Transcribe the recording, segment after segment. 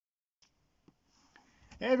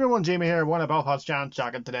Hey everyone, Jamie here, one of Belfast Giants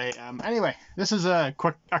Jacket today. Anyway, this is a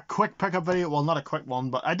quick pickup video. Well, not a quick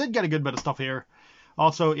one, but I did get a good bit of stuff here.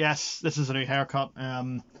 Also, yes, this is a new haircut.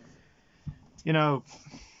 You know,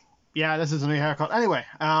 yeah, this is a new haircut. Anyway,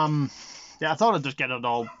 yeah, I thought I'd just get it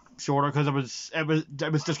all shorter because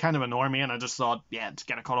it was just kind of annoying me, and I just thought, yeah, just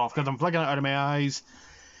get it cut off because I'm flicking it out of my eyes.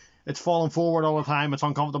 It's falling forward all the time. It's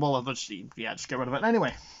uncomfortable. Just get rid of it.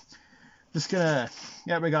 Anyway. Just gonna,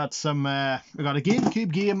 yeah, we got a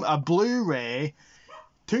GameCube game, a Blu-ray,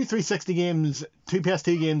 two 360 games, two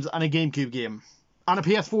PS2 games, and a GameCube game, and a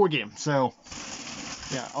PS4 game. So,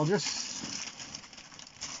 yeah, I'll just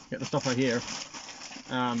get the stuff right here.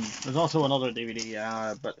 There's also another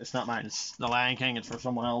DVD, but it's not mine. It's The Lion King. It's for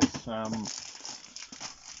someone else.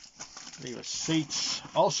 The receipts.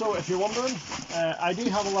 Also, if you're wondering, I do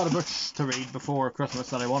have a lot of books to read before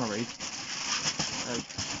Christmas that I want to read.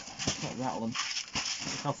 Not rattling.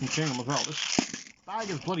 Health and chewing as well. This bag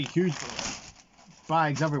is bloody huge for this.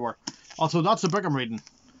 Bags everywhere. Also, that's the book I'm reading.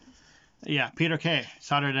 Yeah, Peter Kay.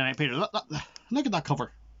 Saturday Night Peter. Look at that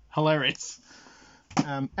cover. Hilarious.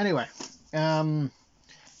 Anyway.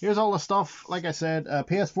 Here's all the stuff. Like I said, a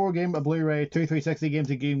PS4 game, a Blu-ray, two 360 games,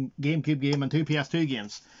 a GameCube game, and two PS2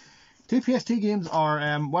 games. Two PS2 games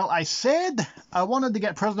are, well, I said I wanted to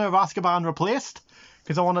get Prisoner of Azkaban replaced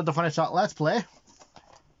because I wanted to finish that Let's Play.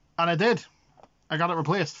 And I did. I got it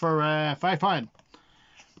replaced for £5.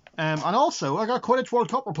 And also, I got Quidditch World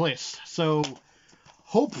Cup replaced. So,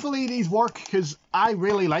 hopefully these work, because I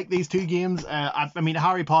really like these two games. I mean,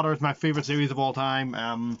 Harry Potter is my favourite series of all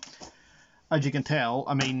time. As you can tell,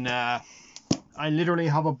 I mean, I literally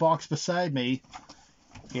have a box beside me.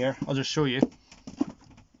 Here, I'll just show you.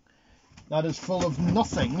 That is full of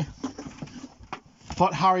nothing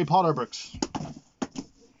but Harry Potter books.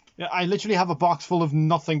 I literally have a box full of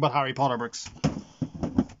nothing but Harry Potter books.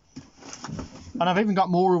 And I've even got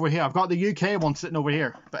more over here. I've got the UK one sitting over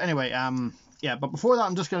here. But anyway, yeah, but before that,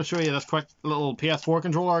 I'm just going to show you this quick little PS4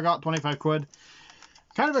 controller I got, 25 quid.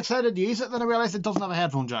 Kind of excited to use it, then I realised it doesn't have a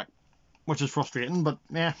headphone jack, which is frustrating, but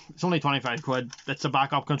yeah, it's only 25 quid. It's a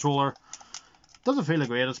backup controller. Doesn't feel the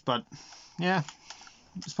greatest, but yeah,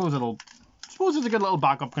 I suppose it's a good little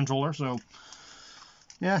backup controller, so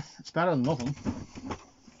yeah, it's better than nothing.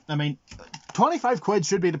 I mean, 25 quid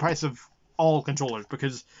should be the price of all controllers,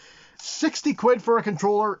 because 60 quid for a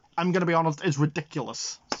controller, I'm going to be honest, is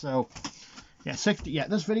ridiculous. So, yeah, 60, yeah,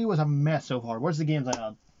 this video was a mess so far. Where's the games I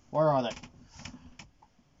had? Where are they?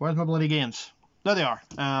 Where's my bloody games? There they are.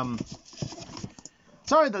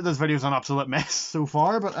 Sorry that this video's an absolute mess so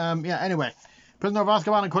far, but, yeah, anyway. Prisoner of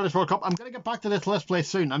Azkaban and Quidditch World Cup. I'm going to get back to this Let's Play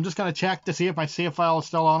soon. I'm just going to check to see if my save file is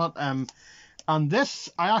still on it. And this,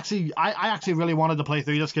 I actually really wanted to play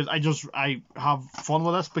through this because I have fun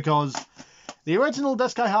with this, because the original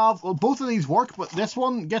disc I have, well, both of these work, but this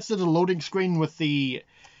one gets to the loading screen with the,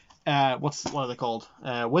 what are they called?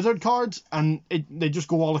 Wizard cards, and they just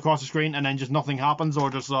go all across the screen and then just nothing happens,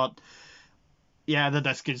 or just thought, yeah, the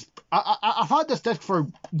disc is, I've had this disc for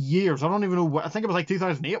years. I don't even know, I think it was like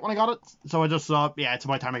 2008 when I got it, so I just thought, yeah, it's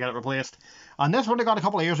about time I get it replaced. And this one I got a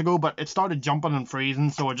couple of years ago, but it started jumping and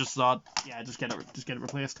freezing, so I just thought, yeah, just get it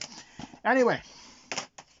replaced. Anyway,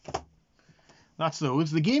 that's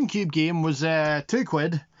those. The GameCube game was 2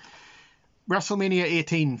 quid. WrestleMania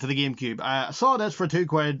 18 for the GameCube. I saw this for 2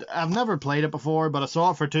 quid. I've never played it before, but I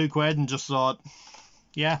saw it for 2 quid and just thought,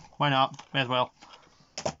 yeah, why not? May as well.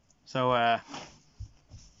 So,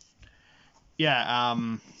 yeah,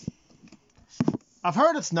 I've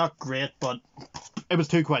heard it's not great, but it was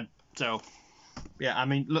 2 quid, so yeah, I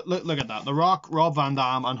mean, look at that. The Rock, Rob Van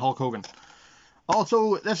Dam, and Hulk Hogan.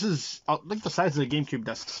 Also, this is, look at the size of the GameCube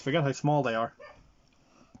discs. Forget how small they are.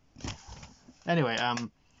 Anyway,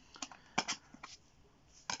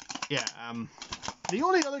 yeah, the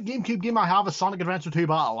only other GameCube game I have is Sonic Adventure 2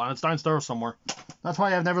 Battle, and it's downstairs somewhere. That's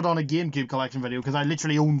why I've never done a GameCube collection video, because I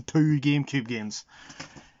literally own 2 GameCube games.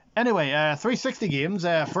 Anyway, 360 games,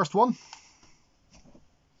 first one.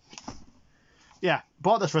 Yeah,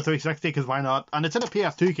 bought this for 360 because why not? And it's in a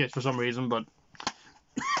PS2 case for some reason, but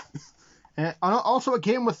and also it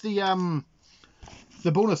came with the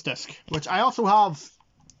bonus disc, which I also have,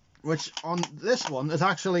 which on this one is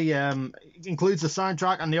actually includes the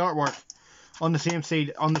soundtrack and the artwork on the same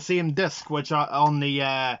CD, on the same disc, which on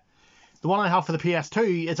the one I have for the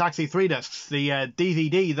PS2, it's actually 3 discs. The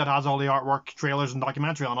DVD that has all the artwork, trailers, and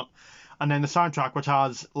documentary on it, and then the soundtrack, which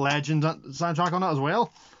has Legend soundtrack on it as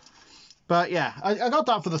well. But yeah, I got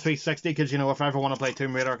that for the 360 because, you know, if I ever want to play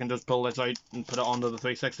Tomb Raider, I can just pull this out and put it onto the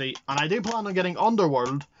 360. And I do plan on getting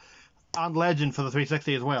Underworld and Legend for the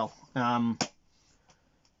 360 as well.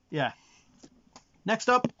 Yeah. Next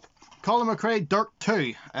up, Colin McRae Dirt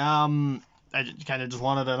 2. I kind of just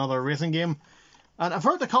wanted another racing game. And I've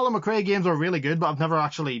heard the Colin McRae games are really good, but I've never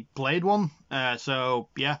actually played one. So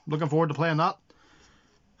yeah, looking forward to playing that.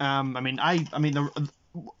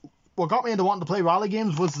 What got me into wanting to play rally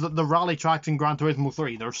games was the rally tracks in Gran Turismo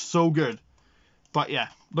 3. They're so good. But yeah,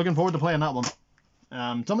 looking forward to playing that one.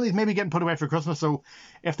 Some of these may be getting put away for Christmas, so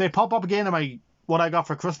if they pop up again in my what I got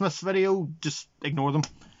for Christmas video, just ignore them.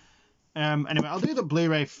 Anyway, I'll do the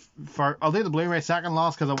Blu-ray I'll do the Blu-ray second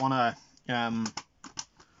last because I want to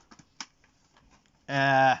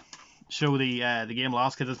show the game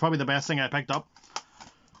last because it's probably the best thing I picked up.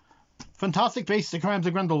 Fantastic Beasts: The Crimes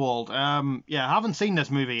of Grindelwald. Yeah, I haven't seen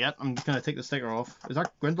this movie yet. I'm just gonna take the sticker off. Is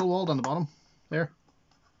that Grindelwald on the bottom there?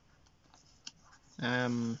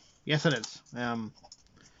 Yes, it is. I'm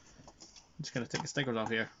just gonna take the stickers off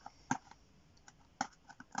here.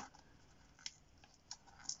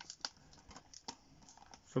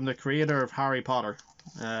 From the creator of Harry Potter.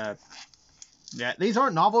 Yeah, these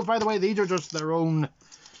aren't novels, by the way. These are just their own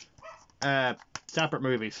separate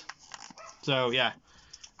movies. So yeah,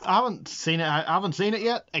 I haven't seen it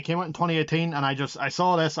yet. It came out in 2018, and I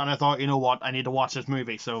saw this and I thought, you know what, I need to watch this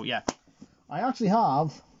movie. So yeah, I actually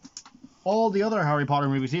have all the other Harry Potter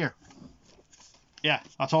movies here. Yeah,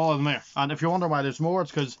 that's all of them there. And if you're wondering why there's more,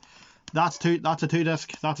 it's because that's a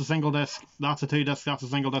 2-disc, that's a single disc, that's a 2-disc, that's a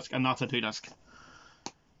single disc, and that's a 2-disc.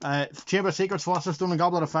 Chamber of Secrets, Philosopher's Stone, and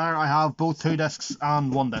Goblet of Fire, I have both 2 discs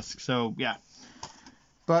and 1 disc. So yeah.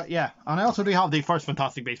 But yeah, and I also do have the first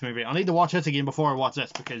Fantastic Beasts movie. I need to watch this again before I watch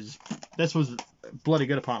this because this was bloody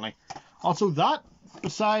good apparently. Also, that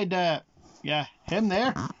beside yeah, him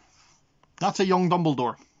there, that's a young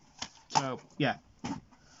Dumbledore. So yeah.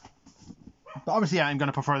 But obviously, yeah, I'm going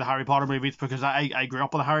to prefer the Harry Potter movies because I grew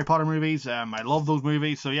up with the Harry Potter movies. I love those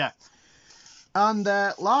movies, so yeah. And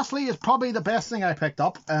lastly is probably the best thing I picked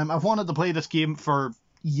up. I've wanted to play this game for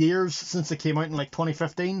years since it came out in like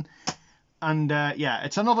 2015. And yeah,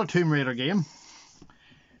 it's another Tomb Raider game.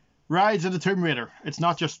 Rise of the Tomb Raider. It's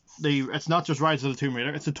not just Rise of the Tomb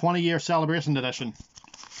Raider. It's a 20-year celebration edition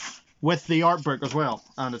with the art book as well,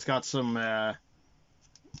 and it's got some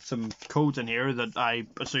codes in here that I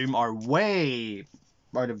assume are way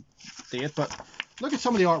out of date. But look at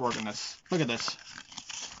some of the artwork in this. Look at this.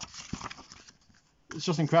 It's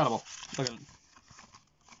just incredible. Look at it.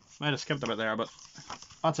 Might have skipped a bit there, but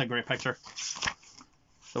that's a great picture.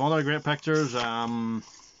 Some other great pictures. What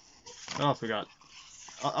else we got?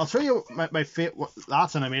 I'll show you my favorite.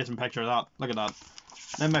 That's an amazing picture of that. Look at that.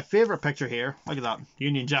 Then my favorite picture here. Look at that.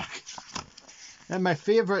 Union Jack. And my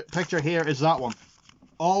favorite picture here is that one.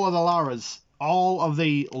 All of the Laras. All of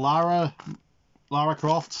the Lara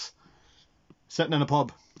Crofts sitting in a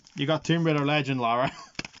pub. You got Tomb Raider legend Lara.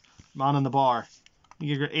 Man in the bar.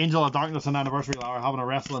 You get Angel of Darkness and Anniversary Lara having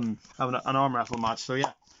an arm wrestling match. So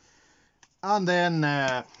yeah. And then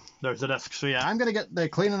there's the disc. So yeah, I'm gonna get the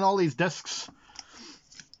cleaning all these discs,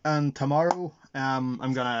 and tomorrow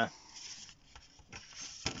I'm gonna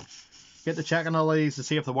get to checking all these to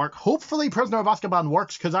see if they work. Hopefully, Prisoner of Azkaban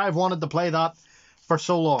works because I've wanted to play that for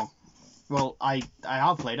so long. Well, I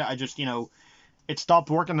have played it. I just it stopped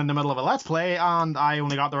working in the middle of a Let's Play, and I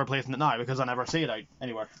only got the replacement now because I never see it out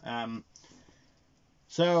anywhere.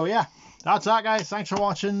 So yeah, that's that, guys. Thanks for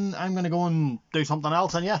watching. I'm gonna go and do something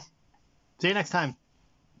else, and yeah. See you next time.